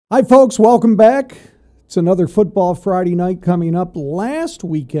Hi, folks. Welcome back. It's another Football Friday night coming up. Last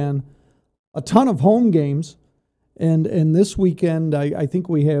weekend, a ton of home games. And this weekend, I think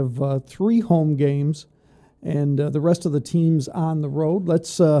we have 3 home games and the rest of the teams on the road.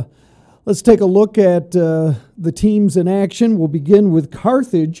 Let's take a look at the teams in action. We'll begin with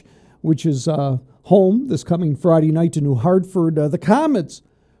Carthage, which is home this coming Friday night to New Hartford. The Comets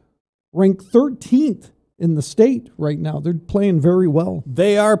ranked 13th in the state right now. They're playing very well.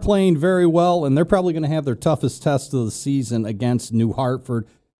 They are playing very well, and they're probably going to have their toughest test of the season against New Hartford.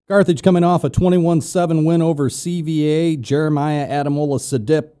 Carthage coming off a 21-7 win over CVA. Jeremiah Adamola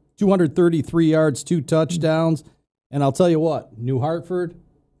Sadip, 233 yards, 2 touchdowns. And I'll tell you what, New Hartford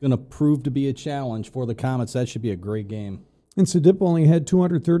going to prove to be a challenge for the Comets. That should be a great game. And Sadip only had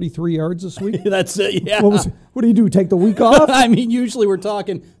 233 yards this week? That's it, yeah. What do you do, take the week off? I mean, usually we're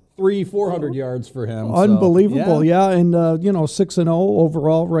talking 300-400 yards for him. Unbelievable, so, yeah. And, 6-0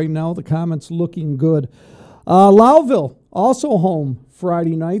 overall right now. The Comets looking good. Lowville, also home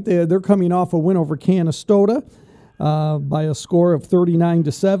Friday night. They're coming off a win over Canastota by a score of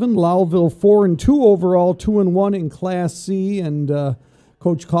 39-7. Lowville 4-2 overall, 2-1 in Class C, and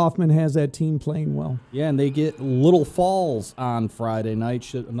Coach Kaufman has that team playing well. Yeah, and they get Little Falls on Friday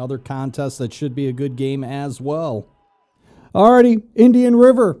night. Another contest that should be a good game as well. Alrighty, Indian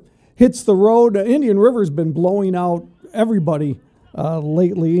River hits the road. Indian River's been blowing out everybody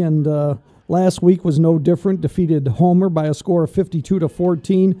lately, and last week was no different. Defeated Homer by a score of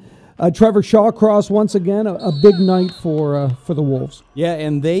 52-14. Trevor Shawcross once again a big night for the Wolves. Yeah,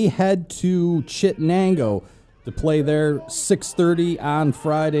 and they head to Chittenango to play there 6:30 on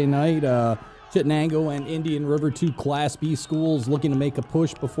Friday night. Chittenango and Indian River, 2 Class B schools, looking to make a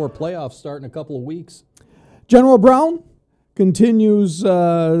push before playoffs start in a couple of weeks. General Brown continues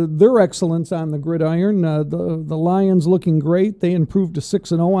their excellence on the gridiron. The Lions looking great. They improved to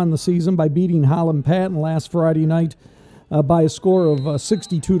 6-0 on the season by beating Holland Patton last Friday night by a score of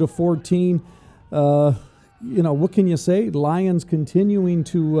 62-14. What can you say? Lions continuing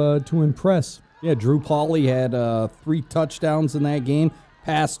to impress. Yeah, Drew Pauly had 3 touchdowns in that game,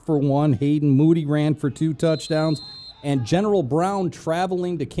 passed for 1. Hayden Moody ran for 2 touchdowns. And General Brown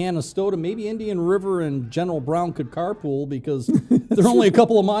traveling to Canastota. Maybe Indian River and General Brown could carpool because they're only a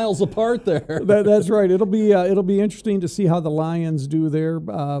couple of miles apart there. That's right. It'll be interesting to see how the Lions do there.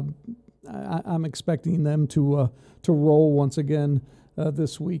 I'm expecting them to roll once again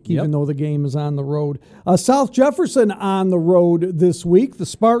this week, even though the game is on the road. South Jefferson on the road this week. The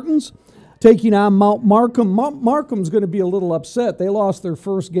Spartans taking on Mount Markham. Mount Markham's going to be a little upset. They lost their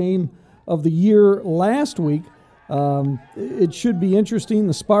first game of the year last week. It should be interesting.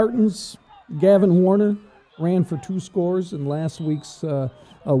 The Spartans, Gavin Warner, ran for 2 scores in last week's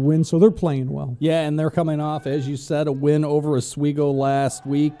win, so they're playing well. Yeah, and they're coming off, as you said, a win over Oswego last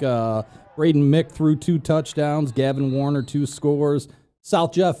week. Braden Mick threw 2 touchdowns, Gavin Warner 2 scores.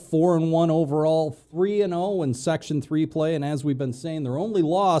 South Jeff 4-1 overall, 3-0 in Section 3 play, and as we've been saying, their only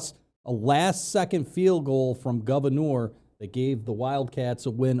loss, a last-second field goal from Governor that gave the Wildcats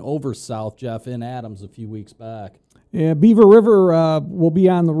a win over South Jeff in Adams a few weeks back. Yeah, Beaver River will be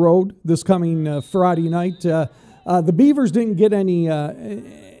on the road this coming Friday night. The Beavers didn't get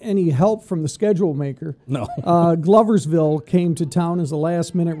any help from the schedule maker. No. Gloversville came to town as a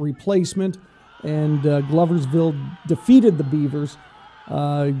last-minute replacement, and Gloversville defeated the Beavers.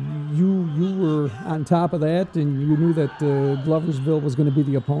 You were on top of that, and you knew that Gloversville was going to be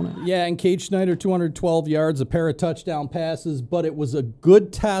the opponent. Yeah, and Cade Schneider, 212 yards, a pair of touchdown passes, but it was a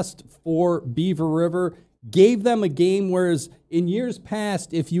good test for Beaver River. Gave them a game, whereas in years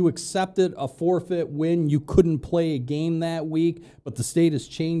past, if you accepted a forfeit win, you couldn't play a game that week, but the state has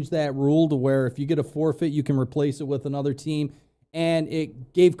changed that rule to where if you get a forfeit, you can replace it with another team, and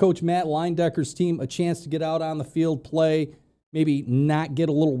it gave Coach Matt Leindecker's team a chance to get out on the field, play, maybe not get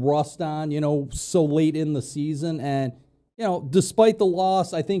a little rust on, so late in the season. And, despite the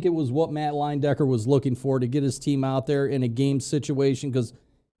loss, I think it was what Matt Leindecker was looking for, to get his team out there in a game situation, because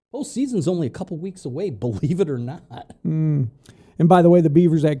postseason's only a couple weeks away, believe it or not. And by the way, the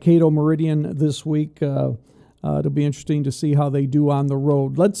Beavers at Cato Meridian this week. It'll be interesting to see how they do on the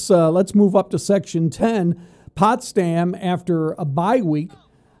road. Let's move up to Section 10. Potsdam, after a bye week,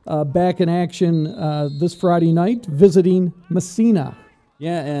 back in action this Friday night, visiting Messina.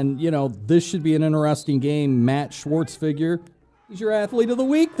 Yeah, and, this should be an interesting game. Matt Schwartzfigure, he's your Athlete of the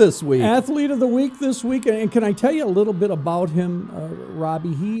Week this week. Athlete of the Week this week. And can I tell you a little bit about him,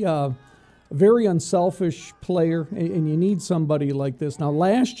 Robbie? He a very unselfish player, and you need somebody like this. Now,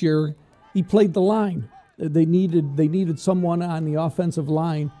 last year, he played the line. They needed someone on the offensive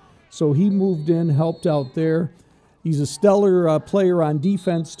line, so he moved in, helped out there. He's a stellar player on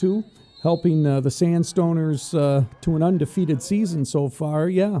defense, too, helping the Sandstoners to an undefeated season so far.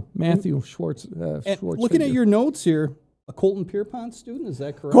 Yeah, Matthew Schwartz. Looking at your notes here, a Colton Pierpont student, is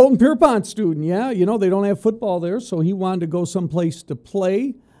that correct? Colton Pierpont student, yeah. You know, they don't have football there, so he wanted to go someplace to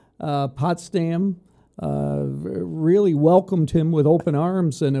play. Potsdam really welcomed him with open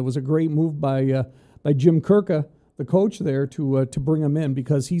arms, and it was a great move by Jim Kirka, the coach there, to bring him in,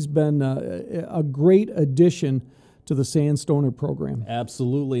 because he's been a great addition to the Sandstoner program.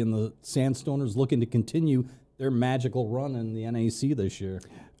 Absolutely, and the Sandstoners looking to continue their magical run in the NAC this year.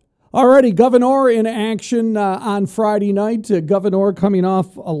 Alrighty, Governor in action on Friday night. Governor coming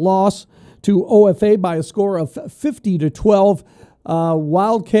off a loss to OFA by a score of 50-12.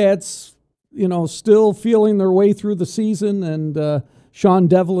 Wildcats, you know, still feeling their way through the season, and Sean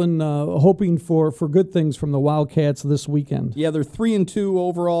Devlin hoping for good things from the Wildcats this weekend. Yeah, they're 3-2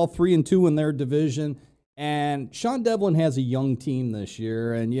 overall, 3-2 in their division, and Sean Devlin has a young team this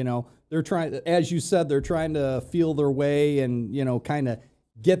year, and you know they're trying, as you said, they're trying to feel their way and you know kind of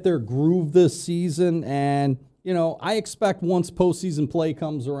get their groove this season. And you know, I expect once postseason play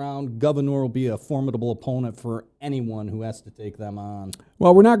comes around, Governor will be a formidable opponent for anyone who has to take them on.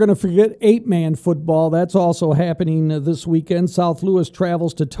 Well, we're not going to forget 8-man football. That's also happening this weekend. South Louis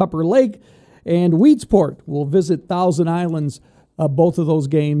travels to Tupper Lake, and Weedsport will visit Thousand Islands, both of those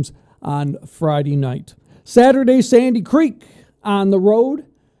games on Friday night. Saturday, Sandy Creek on the road,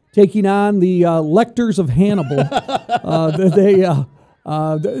 taking on the Lectors of Hannibal.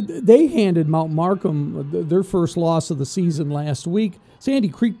 They handed Mount Markham their first loss of the season last week. Sandy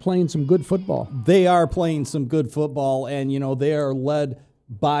Creek playing some good football. They are playing some good football, and, you know, they are led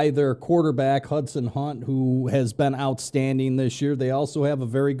by their quarterback, Hudson Hunt, who has been outstanding this year. They also have a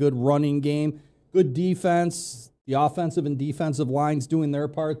very good running game, good defense. The offensive and defensive lines doing their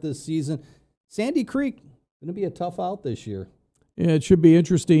part this season. Sandy Creek, going to be a tough out this year. Yeah, it should be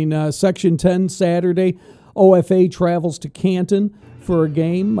interesting. Section 10 Saturday, OFA travels to Canton for a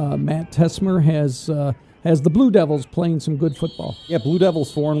game. Matt Tesmer has the Blue Devils playing some good football. Yeah, Blue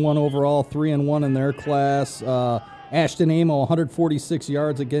Devils 4-1 overall, 3-1 in their class. Ashton Amo, 146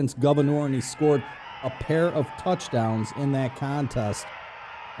 yards against Governor, and he scored a pair of touchdowns in that contest.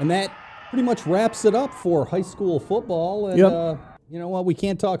 And that pretty much wraps it up for high school football. And you know what? We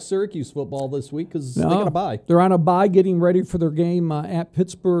can't talk Syracuse football this week because they got a bye. They're on a bye getting ready for their game at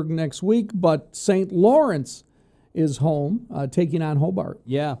Pittsburgh next week, but St. Lawrence is home taking on Hobart.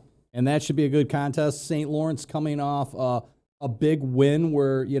 Yeah, and that should be a good contest. St. Lawrence coming off a big win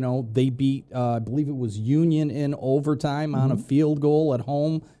where, you know, they beat, I believe it was Union in overtime on a field goal at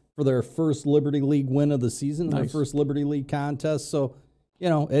home for their first Liberty League win of the season, their first Liberty League contest. So, you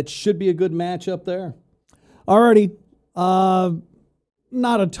know, it should be a good matchup there. Alrighty.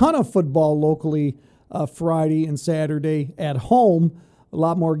 Not a ton of football locally Friday and Saturday at home. A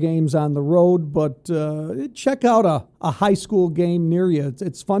lot more games on the road, but check out a high school game near you.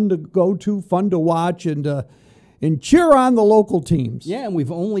 It's fun to go to, fun to watch, and cheer on the local teams. Yeah, and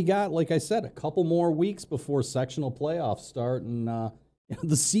we've only got, like I said, a couple more weeks before sectional playoffs start, and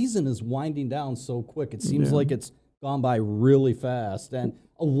the season is winding down so quick. It seems like it's gone by really fast, and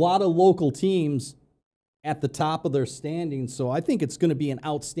a lot of local teams at the top of their standings, so I think it's going to be an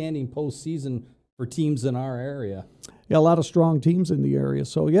outstanding postseason for teams in our area. Yeah, a lot of strong teams in the area.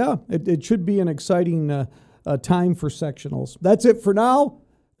 So, yeah, it should be an exciting time for sectionals. That's it for now.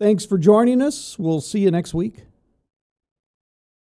 Thanks for joining us. We'll see you next week.